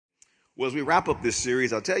Well, as we wrap up this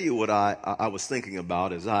series, I'll tell you what I was thinking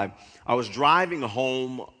about as I was driving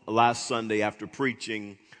home last Sunday after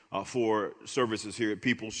preaching for services here at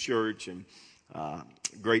People's Church, and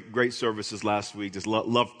great services last week. Just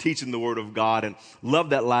love teaching the Word of God, and love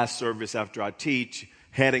that last service after I teach,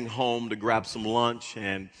 heading home to grab some lunch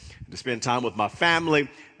and to spend time with my family.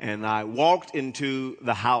 And I walked into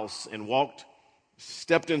the house and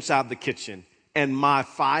stepped inside the kitchen, and my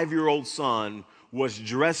 5-year-old son was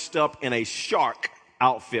dressed up in a shark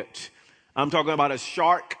outfit. I'm talking about a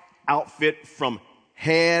shark outfit from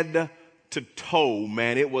head to toe,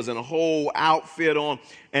 man. It was a whole outfit on,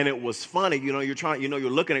 and it was funny. You're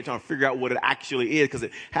looking at it trying to figure out what it actually is, because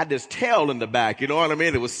it had this tail in the back, you know what I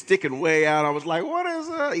mean? It was sticking way out. I was like, what is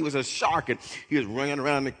that? He was a shark, and he was running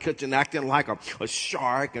around the kitchen acting like a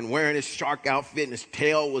shark and wearing his shark outfit, and his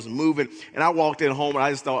tail was moving. And I walked in home, and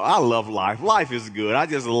I just thought, I love life. Life is good. I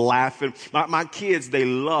just laughing. My kids, they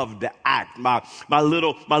love to act. My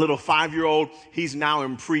little 5-year-old, he's now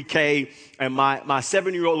in pre-K, and my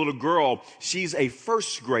 7-year-old little girl, she's a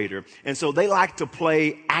first grader. And so they like to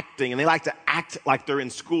play acting, and they like to act like they're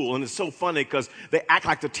in school. And it's so funny because they act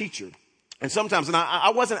like the teacher. And sometimes, and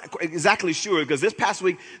I wasn't exactly sure, because this past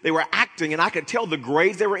week they were acting, and I could tell the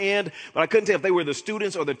grades they were in, but I couldn't tell if they were the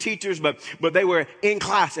students or the teachers, but they were in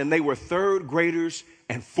class, and they were third graders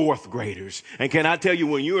and fourth graders. And can I tell you,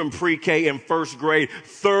 when you're in pre-K and first grade,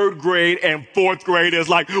 third grade and fourth grade is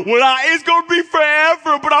like, it's going to be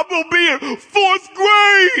forever, but I'm going to be in fourth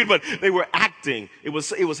grade. But they were acting. It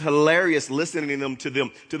was hilarious listening to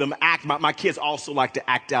them act. My kids also like to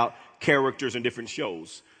act out characters in different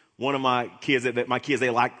shows. One of my kids, they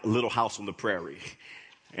like Little House on the Prairie.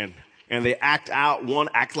 And they act out. One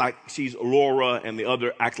acts like she's Laura, and the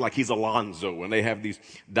other acts like he's Alonzo. And they have these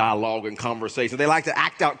dialogue and conversations. They like to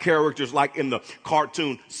act out characters like in the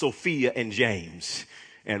cartoon Sophia and James.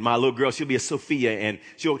 And my little girl, she'll be a Sophia, and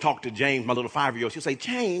she'll talk to James, my little 5-year-old. She'll say,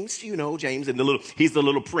 James, James, and he's the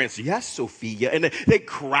little prince. Yes, Sophia. And they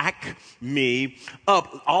crack me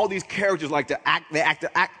up. All these characters like to act, they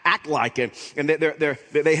act like it. And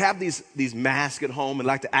they have these masks at home and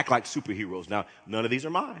like to act like superheroes. Now, none of these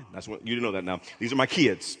are mine. That's what, you know that now. These are my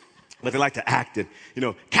kids. But they like to act it,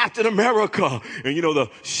 Captain America and, the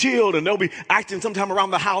shield, and they'll be acting sometime around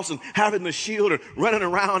the house and having the shield and running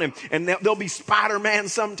around, and they'll be Spider-Man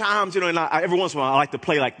sometimes, and every once in a while I like to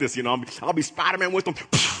play like this, I'll be Spider-Man with them,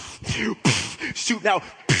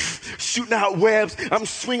 shooting out webs. I'm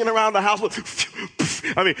swinging around the house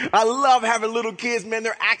I love having little kids, man.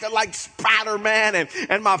 They're acting like Spider-Man. And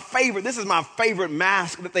this is my favorite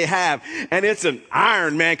mask that they have. And it's an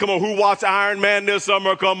Iron Man. Come on, who watched Iron Man this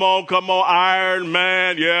summer? Come on, Iron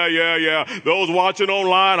Man. Yeah. Those watching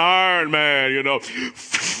online, Iron Man,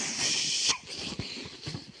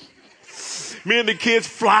 Me and the kids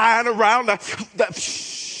flying around.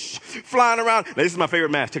 Flying around. Now, this is my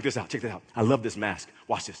favorite mask. Check this out. I love this mask.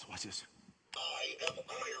 Watch this. I am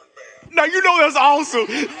Iron Man. Now, that's awesome.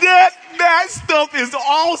 That stuff is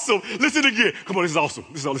awesome. Listen again. Come on, this is awesome.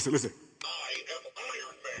 Listen.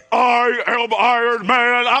 I am Iron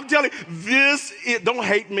Man. I'm telling you, don't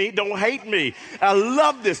hate me. I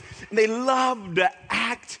love this. They love to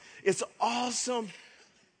act. It's awesome.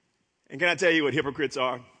 And can I tell you what hypocrites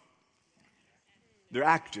are? They're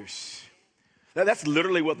actors. Now, that's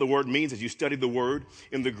literally what the word means as you study the word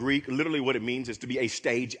in the Greek. Literally what it means is to be a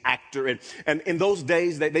stage actor. And in those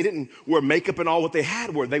days, they didn't wear makeup and all. What they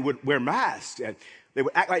had they would wear masks. And they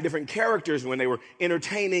would act like different characters when they were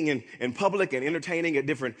entertaining in public and entertaining at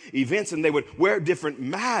different events. And they would wear different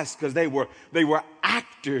masks because they were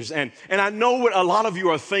actors. And I know what a lot of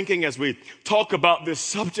you are thinking as we talk about this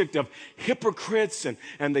subject of hypocrites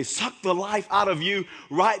and they suck the life out of you.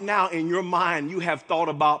 Right now in your mind, you have thought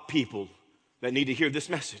about people that need to hear this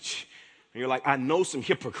message. And you're like, I know some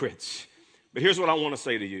hypocrites. But here's what I want to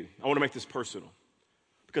say to you. I want to make this personal.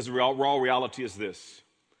 Because the raw reality is this.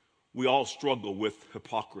 We all struggle with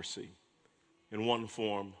hypocrisy in one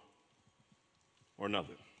form or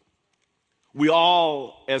another. We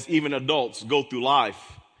all, as even adults, go through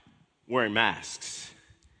life wearing masks,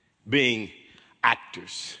 being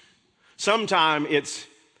actors. Sometimes it's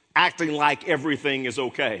acting like everything is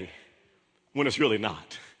okay when it's really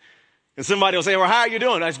not. And somebody will say, well, how are you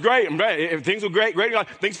doing? That's great. I'm great. If things are great.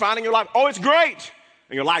 Things fine in your life. Oh, it's great.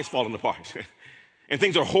 And your life's falling apart. And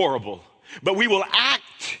things are horrible. But we will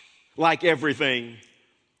act like everything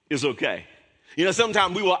is okay.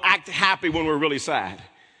 Sometimes we will act happy when we're really sad.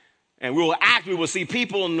 And we will see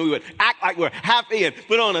people and we would act like we're happy and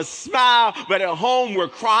put on a smile, but at home we're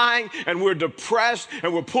crying and we're depressed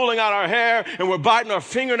and we're pulling out our hair and we're biting our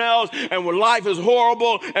fingernails and life is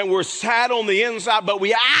horrible and we're sad on the inside, but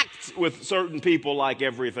we act with certain people like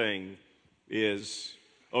everything is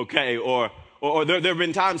okay. Or there have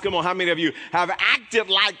been times, come on, how many of you have acted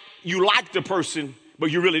like you liked a person, but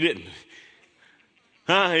you really didn't?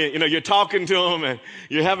 Huh? You know, you're talking to them and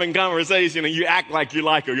you're having conversation and you act like you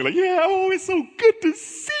like her. You're like, yeah, oh, it's so good to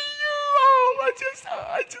see you.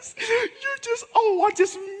 Oh, I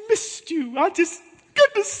just missed you. Good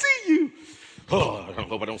to see you. Oh, I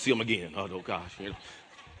hope I don't see them again. Oh, gosh. You know.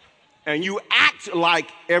 And you act like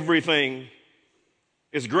everything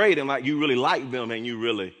is great and like you really like them and you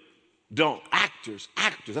really don't. Actors.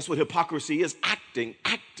 That's what hypocrisy is.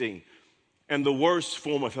 Acting. And the worst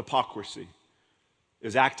form of hypocrisy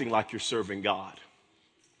is acting like you're serving God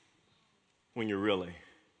when you're really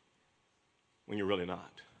not.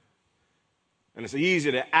 And it's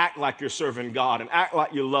easy to act like you're serving God and act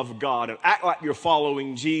like you love God and act like you're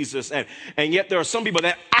following Jesus. And yet there are some people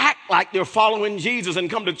that act like they're following Jesus and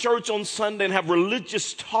come to church on Sunday and have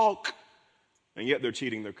religious talk, and yet they're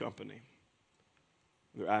cheating their company.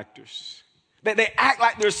 They're actors. They act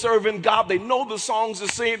like they're serving God. They know the songs to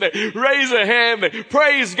sing. They raise a hand. They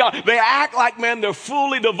praise God. They act like, man, they're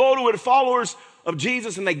fully devoted with followers of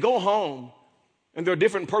Jesus, and they go home, and they're a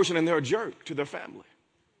different person, and they're a jerk to their family.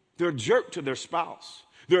 They're a jerk to their spouse.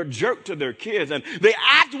 They're a jerk to their kids. And they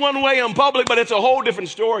act one way in public, but it's a whole different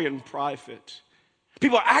story in private.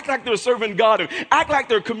 People act like they're serving God and act like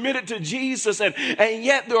they're committed to Jesus, and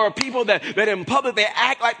yet there are people that in public, they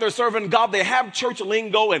act like they're serving God. They have church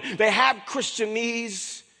lingo and they have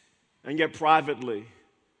Christianese, and yet privately,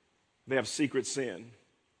 they have secret sin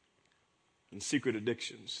and secret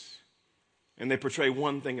addictions. And they portray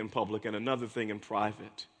one thing in public and another thing in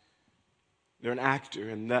private. They're an actor,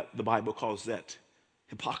 and that the Bible calls that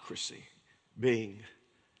hypocrisy, being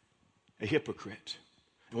a hypocrite.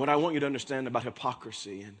 And what I want you to understand about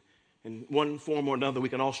hypocrisy, and in one form or another, we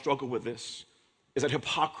can all struggle with this, is that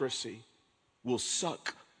hypocrisy will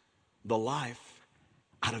suck the life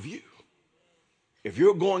out of you. If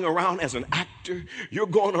you're going around as an actor, you're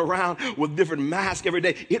going around with different masks every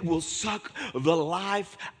day, it will suck the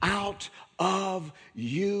life out of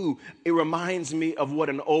you. It reminds me of what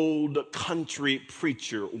an old country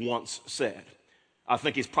preacher once said. I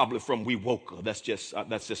think he's probably from Wewoka. That's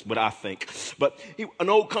just what I think. But an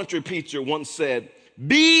old country preacher once said,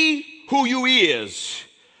 be who you is.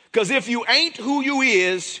 Because if you ain't who you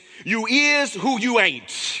is who you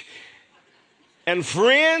ain't. And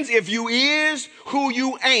friends, if you is who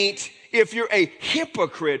you ain't, if you're a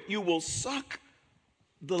hypocrite, you will suck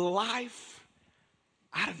the life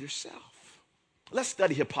out of yourself. Let's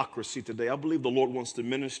study hypocrisy today. I believe the Lord wants to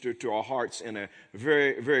minister to our hearts in a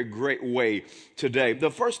very, very great way today.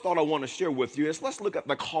 The first thought I want to share with you is let's look at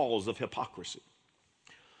the cause of hypocrisy.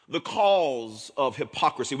 The cause of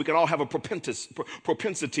hypocrisy. We can all have a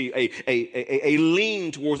propensity, a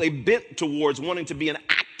lean towards, a bent towards wanting to be an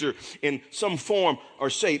actor in some form or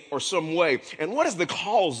shape or some way. And what is the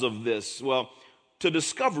cause of this? Well, to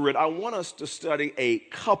discover it, I want us to study a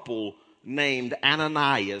couple named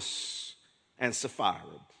Ananias and Sapphira.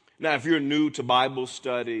 Now, if you're new to Bible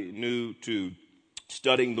study, new to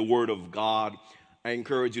studying the Word of God, I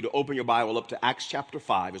encourage you to open your Bible up to Acts chapter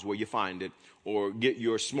 5 is where you find it, or get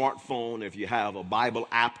your smartphone. If you have a Bible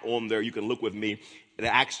app on there, you can look with me at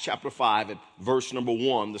Acts chapter 5 at verse number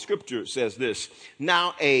 1. The scripture says this: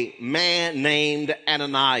 Now a man named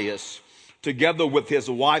Ananias, together with his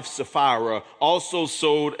wife Sapphira, also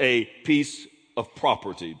sold a piece of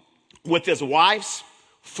property with his wife's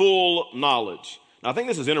full knowledge. Now, I think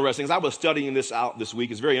this is interesting. As I was studying this out this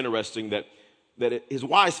week, it's very interesting that his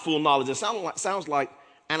wife's full knowledge, it sounds like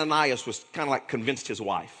Ananias was kind of like convinced his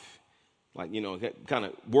wife. Like, you know, kind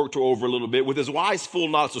of worked her over a little bit with his wife's full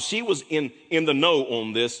knowledge. So she was in the know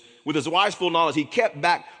on this. With his wife's full knowledge, he kept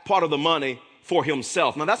back part of the money for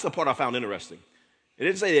himself. Now, that's the part I found interesting. It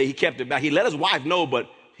didn't say that he kept it back. He let his wife know, but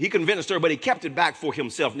he convinced her, but he kept it back for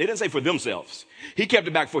himself. And it didn't say for themselves. He kept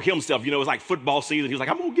it back for himself. You know, it was like football season. He was like,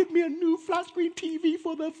 I'm going to get me a new flat screen TV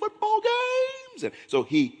for the football games. And so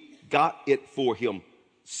he got it for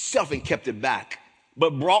himself and kept it back,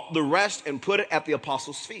 but brought the rest and put it at the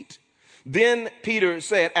apostles' feet. Then Peter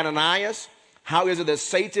said, Ananias, how is it that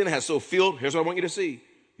Satan has so filled, here's what I want you to see,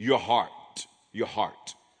 your heart,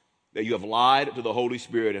 that you have lied to the Holy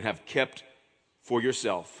Spirit and have kept for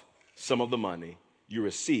yourself some of the money you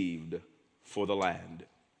received for the land.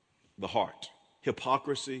 The heart.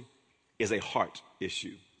 Hypocrisy is a heart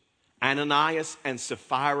issue. Ananias and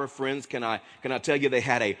Sapphira, friends, can I tell you they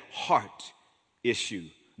had a heart issue.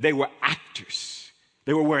 They were actors.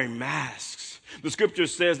 They were wearing masks. The scripture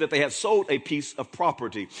says that they had sold a piece of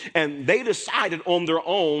property, and they decided on their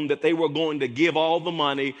own that they were going to give all the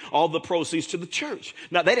money, all the proceeds to the church.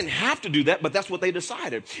 Now, they didn't have to do that, but that's what they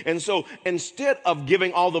decided. And so instead of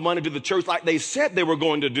giving all the money to the church like they said they were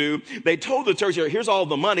going to do, they told the church, here's all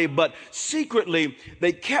the money, but secretly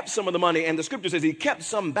they kept some of the money, and the scripture says he kept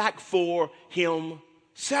some back for himself.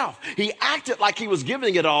 He acted like he was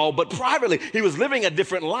giving it all, but privately he was living a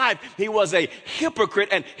different life. He was a hypocrite,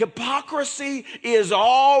 and hypocrisy is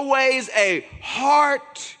always a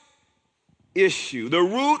heart issue. The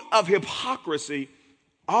root of hypocrisy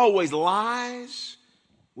always lies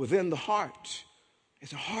within the heart.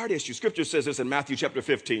 It's a heart issue. Scripture says this in Matthew chapter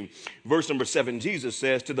 15, verse number 7. Jesus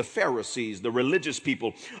says to the Pharisees, the religious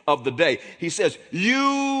people of the day, he says,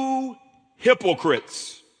 "You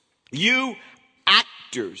hypocrites, you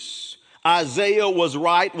actors. Isaiah was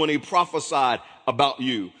right when he prophesied about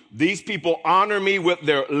you. These people honor me with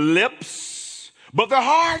their lips, but their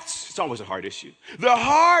hearts," it's always a heart issue, "their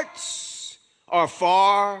hearts are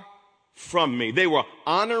far from me." They were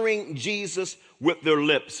honoring Jesus with their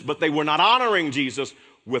lips, but they were not honoring Jesus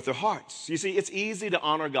with their hearts. You see, it's easy to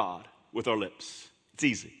honor God with our lips. It's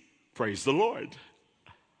easy. Praise the Lord.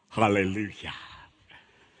 Hallelujah.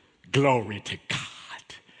 Glory to God.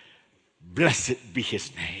 Blessed be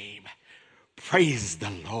his name. Praise the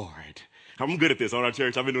Lord. I'm good at this on our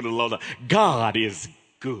church. I've been doing it a long time. God is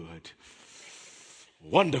good.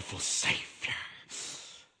 Wonderful Savior.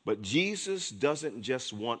 But Jesus doesn't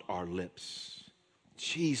just want our lips.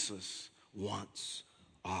 Jesus wants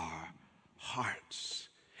our hearts.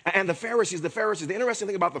 And the Pharisees, the interesting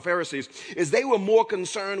thing about the Pharisees is they were more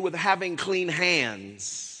concerned with having clean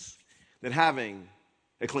hands than having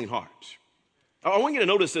a clean heart. I want you to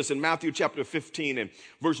notice this in Matthew chapter 15 and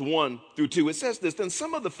verse 1 through 2. It says this: "Then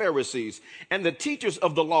some of the Pharisees and the teachers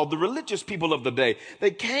of the law, the religious people of the day, they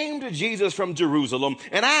came to Jesus from Jerusalem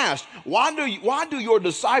and asked, why do your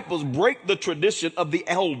disciples break the tradition of the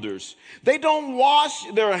elders? They don't wash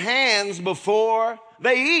their hands before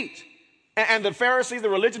they eat." And the Pharisees, the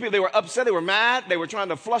religious people, they were upset, they were mad, they were trying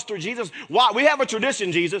to fluster Jesus. Why? We have a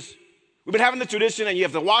tradition, Jesus. We've been having the tradition, and you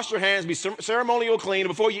have to wash your hands, be ceremonial clean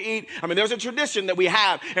before you eat. I mean, there's a tradition that we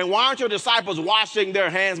have. And why aren't your disciples washing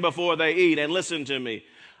their hands before they eat? And listen to me.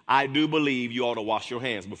 I do believe you ought to wash your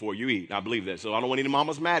hands before you eat. I believe that. So I don't want any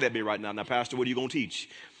mamas mad at me right now. Now, Pastor, what are you going to teach?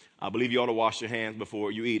 I believe you ought to wash your hands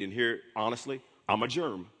before you eat. And here, honestly, I'm a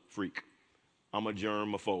germ freak. I'm a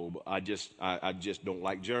germaphobe. I just don't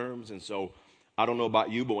like germs. And so I don't know about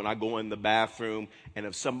you, but when I go in the bathroom and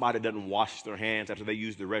if somebody doesn't wash their hands after they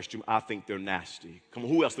use the restroom, I think they're nasty. Come on,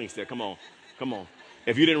 who else thinks that? Come on.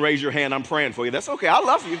 If you didn't raise your hand, I'm praying for you. That's okay. I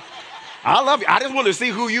love you. I just want to see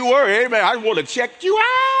who you were. Amen. I just want to check you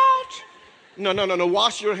out. No.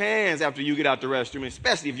 Wash your hands after you get out the restroom,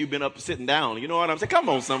 especially if you've been up sitting down. You know what I'm saying? Come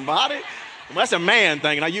on, somebody. Well, that's a man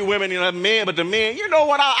thing. Now, you women, men, but the men, you know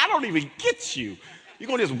what? I don't even get you. You're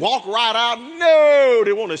going to just walk right out? No.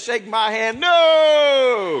 They want to shake my hand?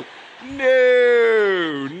 No.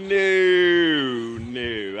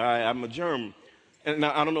 I'm a germ. And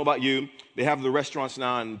now, I don't know about you. They have the restaurants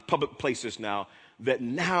now and public places now that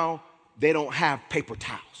now they don't have paper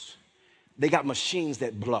towels. They got machines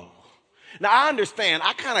that blow. Now, I understand.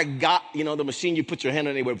 I kind of got, the machine you put your hand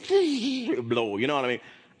in it would blow. You know what I mean?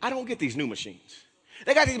 I don't get these new machines.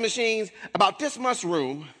 They got these machines about this much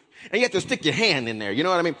room, and you have to stick your hand in there. You know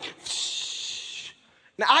what I mean?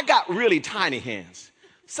 Now, I got really tiny hands.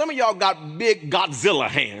 Some of y'all got big Godzilla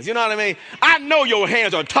hands. You know what I mean? I know your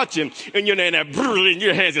hands are touching, and you're in there, and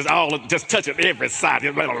your hands is all just touching every side.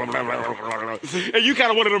 And you kind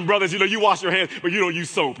of one of them brothers, you wash your hands, but you don't use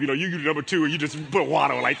soap. You do number two, and you just put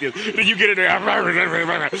water like this. Then you get in there.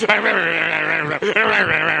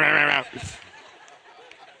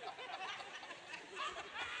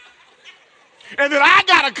 And then I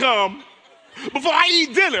got to come before I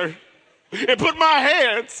eat dinner and put my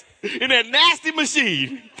hands in that nasty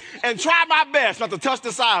machine and try my best not to touch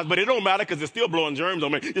the sides, but it don't matter because it's still blowing germs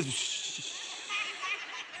on me.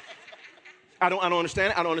 I don't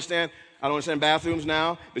understand. I don't understand bathrooms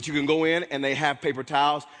now that you can go in and they have paper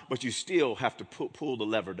towels, but you still have to pull the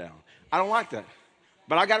lever down. I don't like that.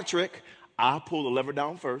 But I got a trick. I pull the lever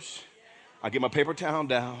down first. I get my paper towel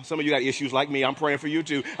down. Some of you got issues like me. I'm praying for you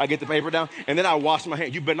too. I get the paper down, and then I wash my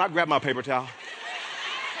hands. You better not grab my paper towel.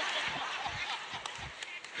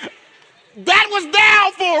 That was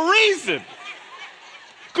down for a reason.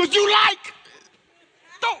 Because you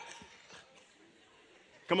don't.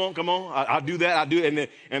 Come on. I do that.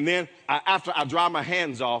 And then after I dry my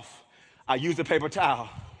hands off, I use the paper towel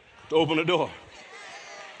to open the door.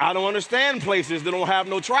 I don't understand places that don't have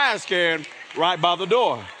no trash can right by the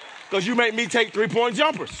door because you make me take 3-point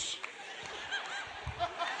jumpers.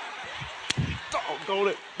 Doggone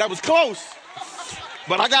it. That was close.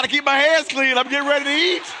 But I got to keep my hands clean. I'm getting ready to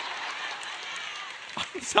eat.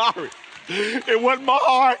 I'm sorry. It wasn't my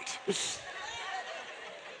heart.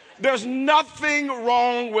 There's nothing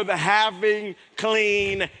wrong with having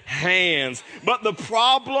clean hands. But the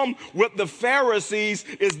problem with the Pharisees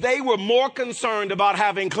is they were more concerned about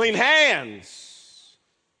having clean hands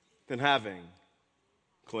than having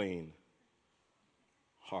clean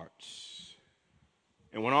hearts.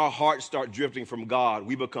 And when our hearts start drifting from God,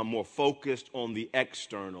 we become more focused on the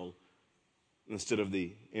external instead of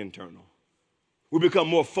the internal. We become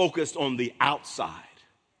more focused on the outside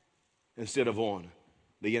instead of on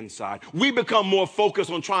the inside. We become more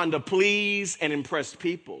focused on trying to please and impress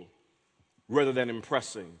people rather than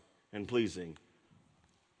impressing and pleasing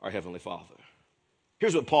our Heavenly Father.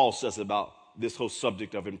 Here's what Paul says about this whole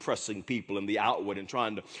subject of impressing people and the outward and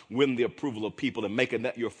trying to win the approval of people and making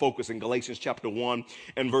that your focus in Galatians chapter 1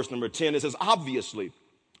 and verse number 10. It says, obviously,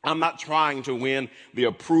 I'm not trying to win the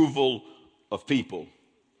approval of people,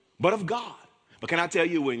 but of God. But can I tell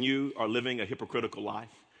you, when you are living a hypocritical life,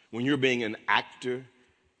 when you're being an actor,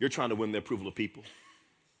 you're trying to win the approval of people.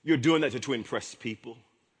 You're doing that to impress people.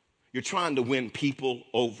 You're trying to win people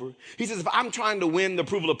over. He says, if I'm trying to win the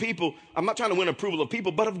approval of people, I'm not trying to win approval of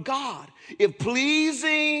people, but of God. If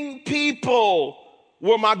pleasing people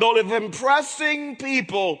were my goal, if impressing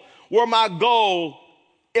people were my goal,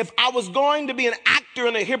 if I was going to be an actor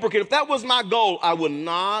and a hypocrite, if that was my goal, I would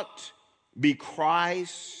not be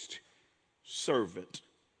Christ's servant.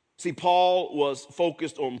 See, Paul was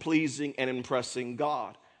focused on pleasing and impressing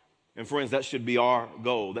God. And friends, that should be our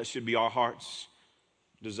goal. That should be our heart's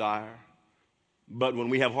desire. But when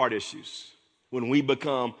we have heart issues, when we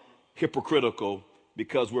become hypocritical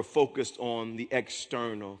because we're focused on the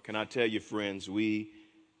external, can I tell you, friends, we're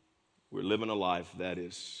living a life that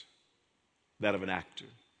is that of an actor.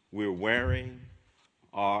 We're wearing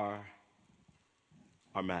our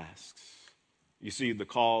masks. You see, the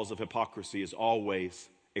cause of hypocrisy is always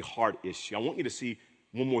a heart issue. I want you to see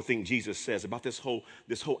one more thing Jesus says about this whole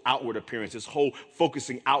outward appearance, this whole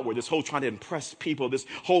focusing outward, this whole trying to impress people, this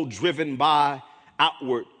whole driven by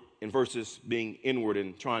outward and versus being inward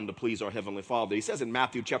and trying to please our Heavenly Father. He says in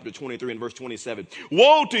Matthew chapter 23 and verse 27,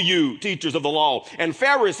 woe to you, teachers of the law and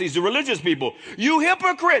Pharisees, the religious people, you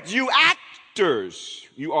hypocrites, you actors.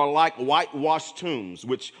 You are like whitewashed tombs,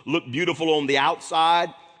 which look beautiful on the outside,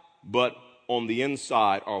 but on the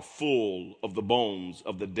inside are full of the bones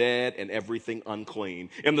of the dead and everything unclean.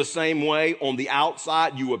 In the same way, on the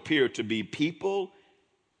outside, you appear to be people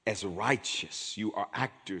as righteous. You are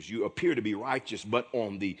actors. You appear to be righteous, but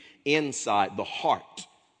on the inside, the heart,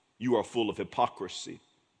 you are full of hypocrisy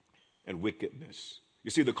and wickedness.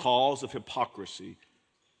 You see, the cause of hypocrisy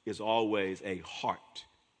is always a heart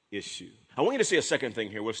issue. I want you to see a second thing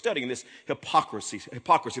here. We're studying this hypocrisy.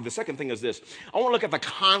 The second thing is this. I want to look at the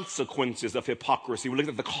consequences of hypocrisy. We looked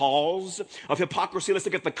at the cause of hypocrisy. Let's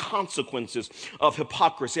look at the consequences of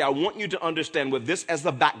hypocrisy. I want you to understand, with this as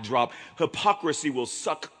the backdrop, hypocrisy will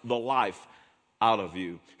suck the life out of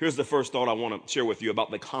you. Here's the first thought I want to share with you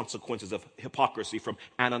about the consequences of hypocrisy from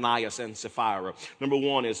Ananias and Sapphira. Number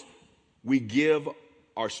one is we give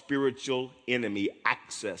our spiritual enemy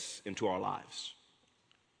access into our lives.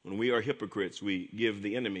 When we are hypocrites, we give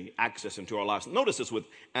the enemy access into our lives. Notice this with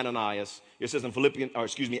Ananias. It says in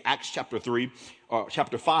Acts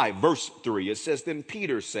chapter 5, verse 3. It says, then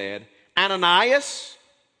Peter said, Ananias,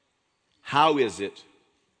 how is it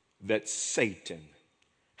that Satan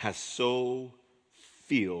has so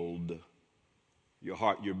filled your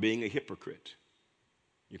heart? You're being a hypocrite.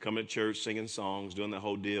 You're coming to church, singing songs, doing the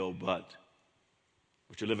whole deal, but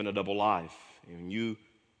you're living a double life. And you,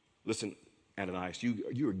 listen, Ananias,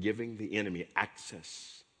 you are giving the enemy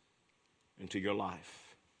access into your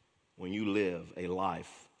life when you live a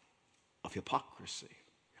life of hypocrisy.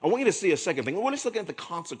 I want you to see a second thing. Let's look at the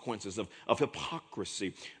consequences of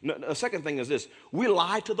hypocrisy. A second thing is this. We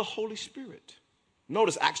lie to the Holy Spirit.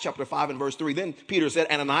 Notice Acts chapter 5 and verse 3. Then Peter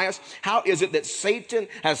said, Ananias, how is it that Satan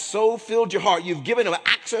has so filled your heart? You've given him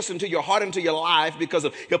access into your heart, into your life because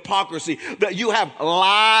of hypocrisy, that you have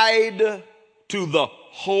lied to the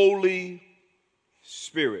Holy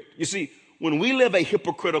Spirit. You see, when we live a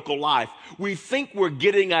hypocritical life, we think we're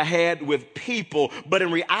getting ahead with people, but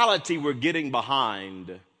in reality, we're getting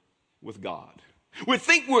behind with God. We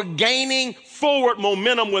think we're gaining forward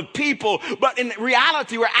momentum with people, but in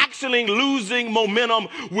reality, we're actually losing momentum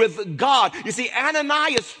with God. You see,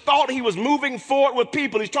 Ananias thought he was moving forward with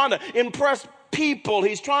people. He's trying to impress people.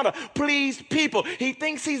 He's trying to please people. He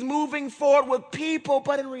thinks he's moving forward with people,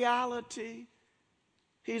 but in reality,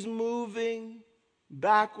 he's moving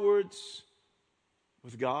backwards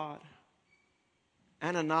with God.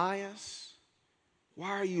 Ananias,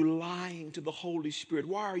 why are you lying to the Holy Spirit?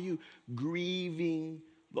 Why are you grieving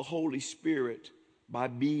the Holy Spirit by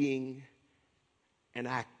being an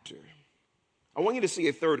actor? I want you to see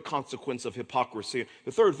a third consequence of hypocrisy.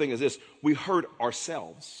 The third thing is this: we hurt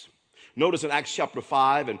ourselves. Notice in Acts chapter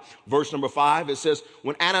 5 and verse number 5, it says,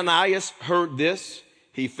 when Ananias heard this,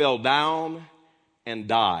 he fell down and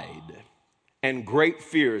died. And great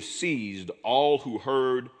fear seized all who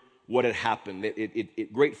heard what had happened.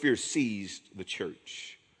 Great fear seized the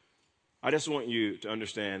church. I just want you to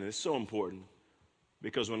understand, and it's so important,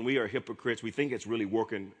 because when we are hypocrites, we think it's really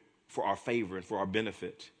working for our favor and for our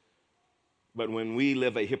benefit. But when we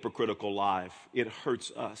live a hypocritical life, it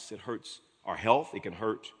hurts us. It hurts our health. It can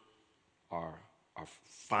hurt our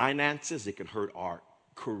finances. It can hurt our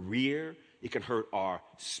career. It can hurt our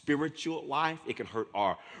spiritual life. It can hurt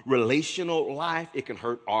our relational life. It can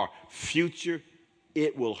hurt our future.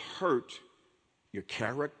 It will hurt your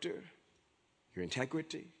character, your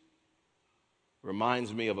integrity.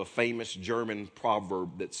 Reminds me of a famous German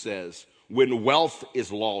proverb that says, when wealth is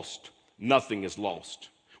lost, nothing is lost.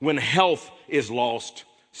 When health is lost,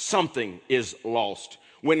 something is lost.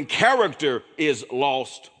 When character is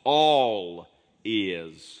lost, all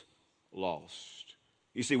is lost.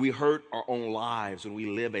 You see, we hurt our own lives when we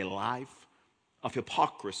live a life of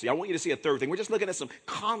hypocrisy. I want you to see a third thing. We're just looking at some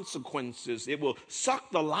consequences. It will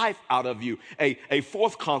suck the life out of you. A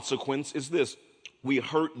fourth consequence is this: we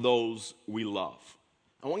hurt those we love.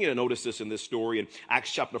 I want you to notice this in this story in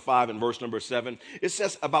Acts chapter 5 and verse number 7. It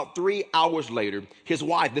says about 3 hours later, his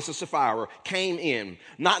wife, this is Sapphira, came in,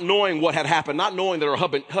 not knowing what had happened, not knowing that her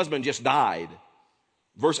husband just died.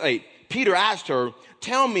 Verse 8, Peter asked her,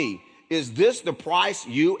 tell me, is this the price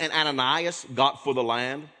you and Ananias got for the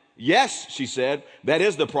land? Yes, she said, that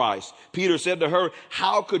is the price. Peter said to her,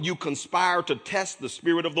 how could you conspire to test the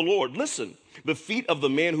Spirit of the Lord? Listen, the feet of the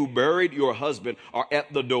men who buried your husband are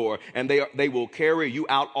at the door, and they will carry you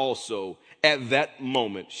out also. At that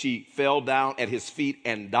moment, she fell down at his feet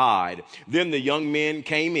and died. Then the young men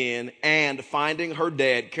came in and, finding her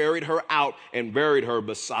dead, carried her out and buried her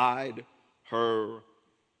beside her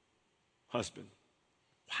husband.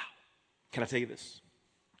 Wow. Can I tell you this?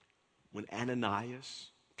 When Ananias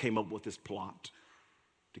came up with this plot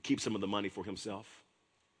to keep some of the money for himself,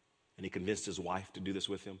 and he convinced his wife to do this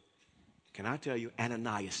with him, can I tell you,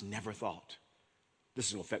 Ananias never thought, this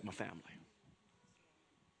is going to affect my family.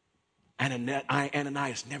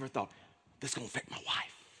 Ananias never thought, this is going to affect my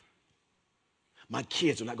wife. My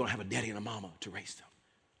kids are not going to have a daddy and a mama to raise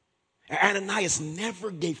them. Ananias never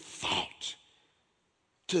gave thought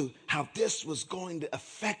to how this was going to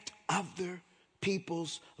affect other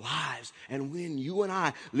people's lives. And when you and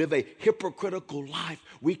I live a hypocritical life,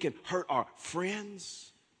 we can hurt our friends.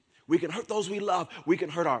 We can hurt those we love. We can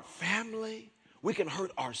hurt our family. We can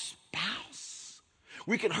hurt our spouse.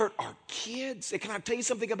 We can hurt our kids. And can I tell you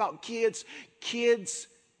something about kids? Kids,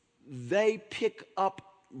 they pick up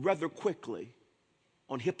rather quickly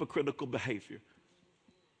on hypocritical behavior.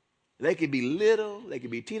 They can be little, they can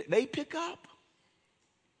be teenage, they pick up.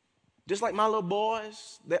 Just like my little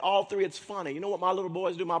boys, they all three, it's funny. You know what my little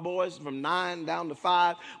boys do? My boys from 9 down to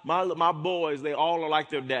 5, my boys, they all are like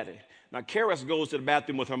their daddy. Now, Karis goes to the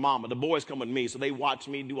bathroom with her mama. The boys come with me, so they watch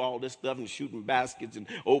me do all this stuff and shooting baskets and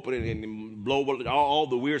opening and blow all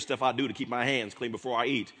the weird stuff I do to keep my hands clean before I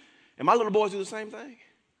eat. And my little boys do the same thing.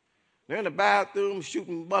 They're in the bathroom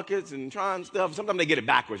shooting buckets and trying stuff. Sometimes they get it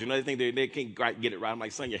backwards. You know, they think they can't quite get it right. I'm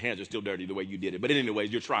like, son, your hands are still dirty the way you did it. But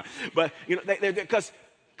anyways, you're trying. But, you know, because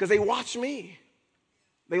they watch me.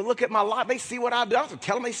 They look at my life. They see what I do. I have to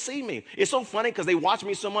tell them they see me. It's so funny because they watch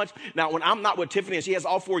me so much. Now, when I'm not with Tiffany and she has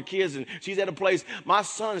all 4 kids and she's at a place, my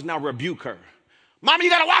sons now rebuke her. Mama, you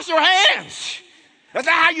got to wash your hands. That's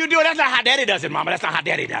not how you do it. That's not how daddy does it, Mama. That's not how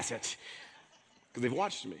daddy does it. Because they've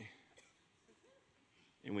watched me.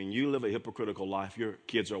 And when you live a hypocritical life, your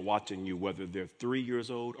kids are watching you, whether they're 3 years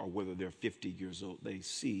old or whether they're 50 years old. They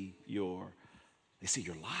see your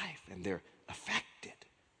life and they're affected.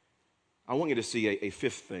 I want you to see a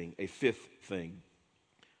fifth thing.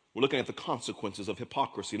 We're looking at the consequences of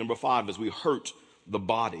hypocrisy. Number 5 is we hurt the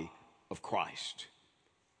body of Christ.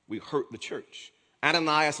 We hurt the church.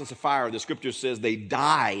 Ananias and Sapphira, the scripture says they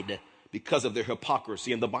died because of their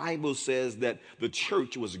hypocrisy. And the Bible says that the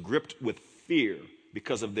church was gripped with fear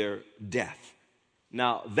because of their death.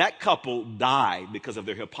 Now, that couple died because of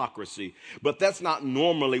their hypocrisy, but that's not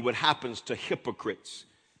normally what happens to hypocrites.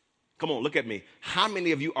 Come on, look at me. How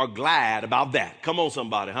many of you are glad about that? Come on,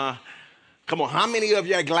 somebody, huh? Come on, how many of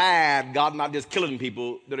you are glad God not just killing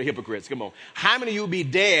people that are hypocrites? Come on. How many of you be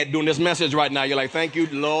dead doing this message right now? You're like, thank you,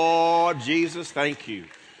 Lord Jesus, thank you.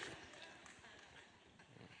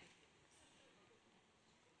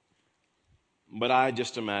 But I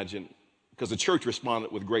just imagine, because the church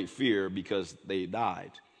responded with great fear because they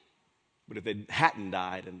died. But if they hadn't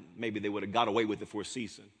died, and maybe they would have got away with it for a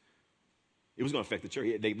season, it was going to affect the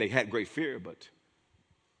church. They had great fear, but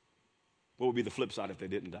what would be the flip side if they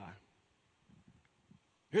didn't die?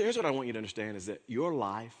 Here's what I want you to understand is that your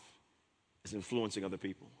life is influencing other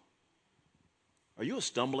people. Are you a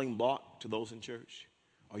stumbling block to those in church?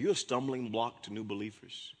 Are you a stumbling block to new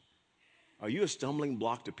believers? Are you a stumbling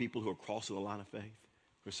block to people who are crossing the line of faith,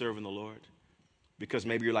 who are serving the Lord? Because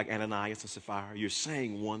maybe you're like Ananias and Sapphira. You're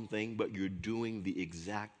saying one thing, but you're doing the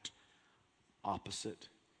exact opposite.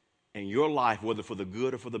 And your life, whether for the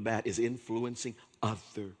good or for the bad, is influencing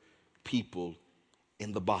other people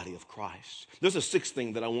in the body of Christ. There's a sixth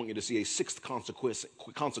thing that I want you to see, a sixth consequence,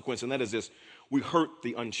 and that is this: we hurt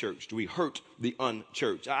the unchurched. We hurt the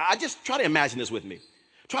unchurched. I just try to imagine this with me.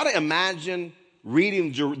 Try to imagine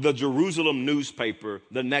reading the Jerusalem newspaper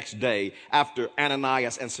the next day after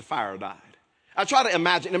Ananias and Sapphira died. I try to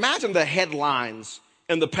imagine the headlines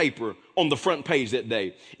in the paper on the front page that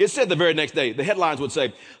day. It said the very next day, the headlines would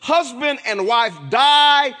say, husband and wife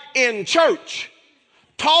die in church,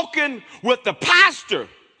 talking with the pastor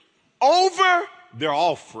over their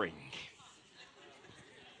offering.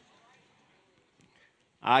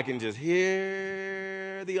 I can just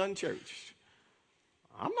hear the unchurched.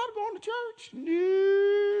 I'm not going to church.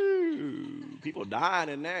 No. People dying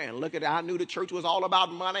in there, and look at it. I knew the church was all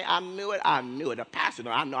about money. I knew it. The pastor,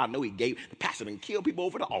 I know he gave, the pastor didn't kill people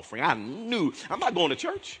over the offering. I knew. I'm not going to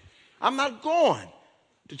church. I'm not going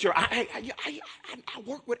to church. I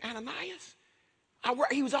work with Ananias.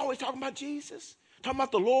 He was always talking about Jesus, talking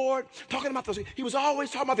about the Lord, talking about this. He was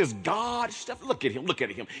always talking about this God stuff. Look at him.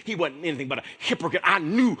 He wasn't anything but a hypocrite. I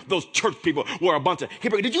knew those church people were a bunch of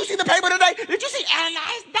hypocrites. Did you see the paper today? Did you see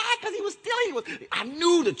Ananias died because he was stealing? I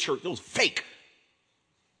knew the church. Those fake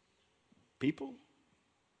people.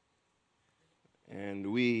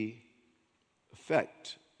 And we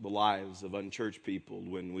affect the lives of unchurched people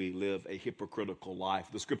when we live a hypocritical life.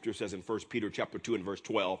 The scripture says in 1 Peter chapter 2 and verse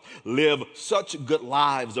 12, live such good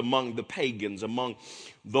lives among the pagans, among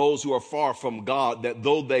those who are far from God, that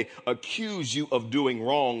though they accuse you of doing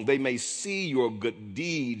wrong, they may see your good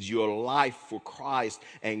deeds, your life for Christ,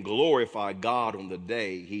 and glorify God on the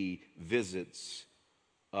day he visits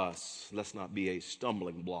us. Let's not be a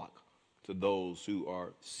stumbling block to those who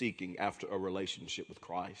are seeking after a relationship with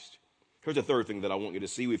Christ. Here's the third thing that I want you to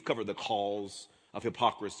see. We've covered the cause of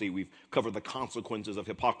hypocrisy. We've covered the consequences of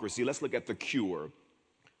hypocrisy. Let's look at the cure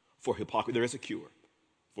for hypocrisy. There is a cure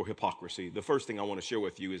for hypocrisy. The first thing I want to share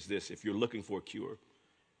with you is this. If you're looking for a cure,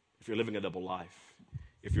 if you're living a double life,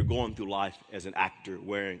 if you're going through life as an actor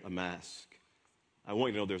wearing a mask, I want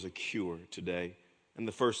you to know there's a cure today. And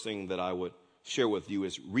the first thing that I would share with you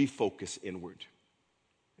is refocus inward.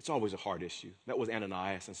 It's always a heart issue. That was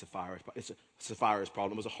Ananias and Sapphira's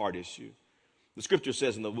problem. It was a heart issue. The scripture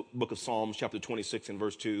says in the book of Psalms, chapter 26 and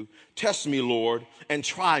verse 2, test me, Lord, and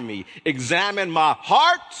try me. Examine my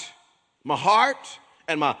heart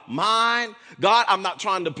and my mind. God, I'm not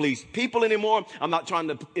trying to please people anymore. I'm not trying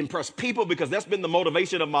to impress people because that's been the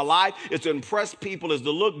motivation of my life, is to impress people, is to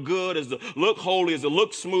look good, is to look holy, is to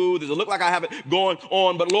look smooth, is to look like I have it going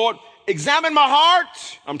on. But Lord, examine my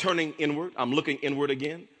heart. I'm turning inward. I'm looking inward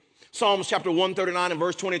again. Psalms chapter 139 and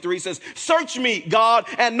verse 23 says, search me, God,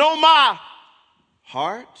 and know my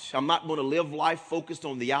heart. I'm not going to live life focused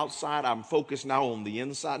on the outside. I'm focused now on the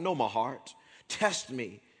inside. Know my heart. Test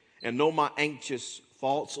me and know my anxious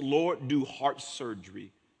thoughts. Lord, do heart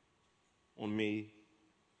surgery on me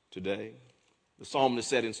today. The psalmist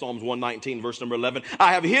said in Psalms 119, verse number 11,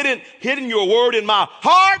 I have hidden your word in my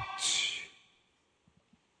heart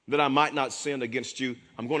that I might not sin against you.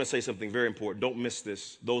 I'm going to say something very important. Don't miss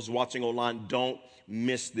this. Those watching online, don't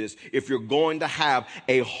miss this. If you're going to have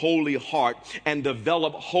a holy heart and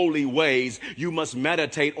develop holy ways, you must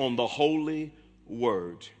meditate on the holy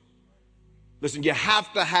word. Listen, you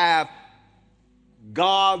have to have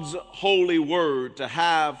God's holy word to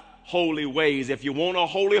have holy ways. If you want a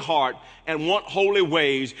holy heart and want holy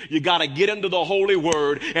ways, you got to get into the holy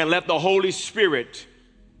word and let the Holy Spirit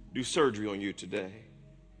do surgery on you today.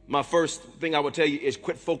 My first thing I would tell you is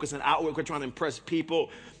quit focusing outward, quit trying to impress people,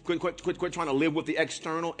 quit trying to live with the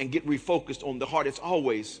external and get refocused on the heart. It's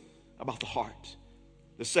always about the heart.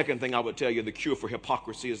 The second thing I would tell you, the cure for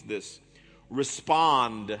hypocrisy is this: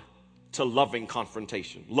 respond to loving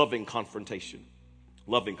confrontation. Loving confrontation.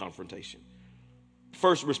 Loving confrontation.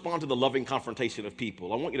 First, respond to the loving confrontation of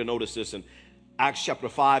people. I want you to notice this in Acts chapter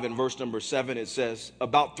 5 and verse number 7. It says,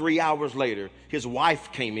 about 3 hours later, his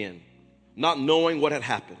wife came in, not knowing what had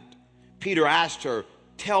happened. Peter asked her,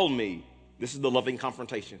 tell me, this is the loving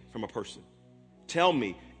confrontation from a person. Tell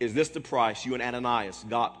me, is this the price you and Ananias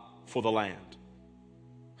got for the land?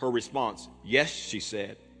 Her response, yes, she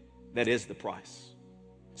said, that is the price.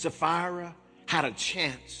 Sapphira had a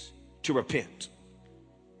chance to repent.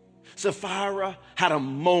 Sapphira had a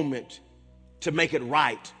moment to make it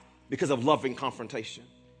right because of loving confrontation.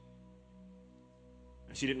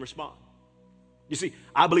 And she didn't respond. You see,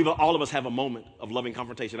 I believe all of us have a moment of loving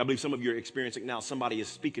confrontation. I believe some of you are experiencing now. Somebody is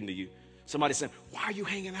speaking to you. Somebody saying, why are you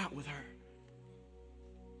hanging out with her?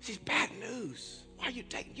 She's bad news. Why are you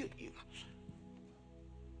taking you?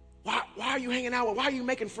 Why are you hanging out with? Why are you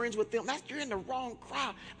making friends with them? You're in the wrong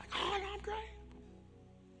crowd. Like, oh, no, I'm great.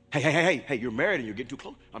 Hey, you're married and you're getting too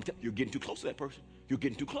close. You're getting too close to that person. You're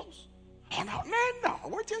getting too close. Oh, no, man, no,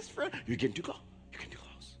 we're just friends. You're getting too close. You're getting too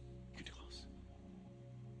close. You're getting too close.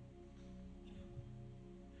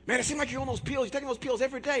 Man, it seems like you're on those pills. You're taking those pills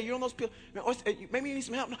every day. You're on those pills. Man, maybe you need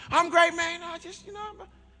some help. No, I'm great, man. I just,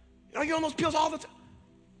 you're on those pills all the time.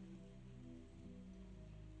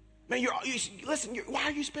 Man, listen, why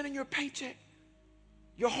are you spending your paycheck?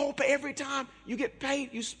 Your whole pay, every time you get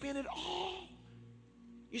paid, you spend it all.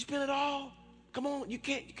 You spend it all. Come on, you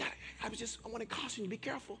can't, I want to caution you, be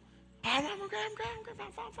careful. I'm okay,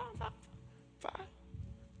 fine.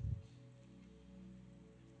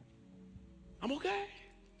 I'm okay.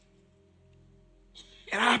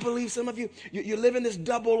 And I believe some of you live in this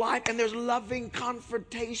double life and there's loving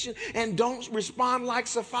confrontation and don't respond like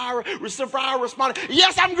Sapphira. Sapphira responded,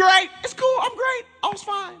 yes, I'm great. It's cool. I'm great. All's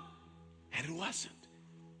fine. And it wasn't.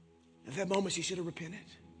 At that moment, she should have repented.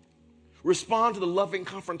 Respond to the loving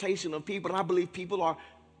confrontation of people. And I believe people are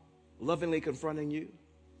lovingly confronting you.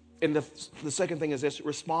 And the second thing is this: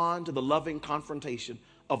 respond to the loving confrontation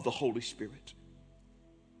of the Holy Spirit.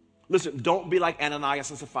 Listen, don't be like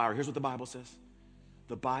Ananias and Sapphira. Here's what the Bible says.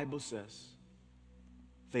 The Bible says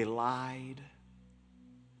they lied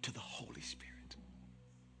to the Holy Spirit.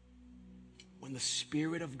 When the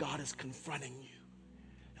Spirit of God is confronting you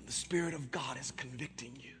and the Spirit of God is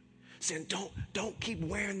convicting you, saying don't keep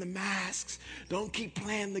wearing the masks, don't keep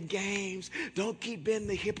playing the games, don't keep being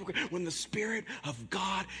the hypocrite. When the Spirit of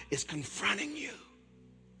God is confronting you,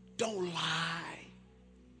 don't lie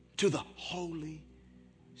to the Holy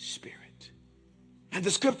Spirit. And the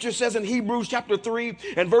scripture says in Hebrews chapter 3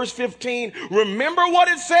 and verse 15, remember what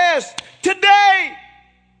it says today.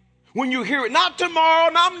 When you hear it, not tomorrow,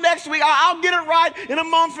 not next week, I'll get it right in a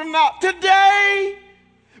month from now. Today,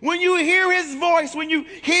 when you hear his voice, when you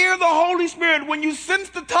hear the Holy Spirit, when you sense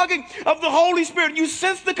the tugging of the Holy Spirit, you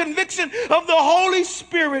sense the conviction of the Holy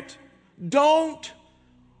Spirit, don't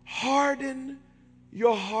harden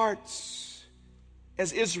your hearts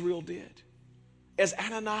as Israel did, as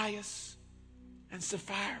Ananias and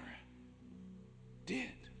Sapphira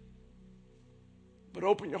did. But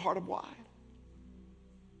open your heart up wide.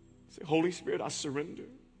 Say, Holy Spirit, I surrender.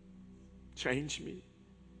 Change me.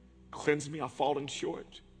 Cleanse me. I've fallen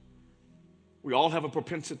short. We all have a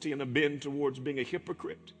propensity and a bend towards being a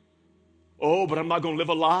hypocrite. Oh, but I'm not going to live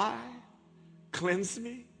a lie. Cleanse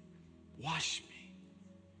me. Wash me.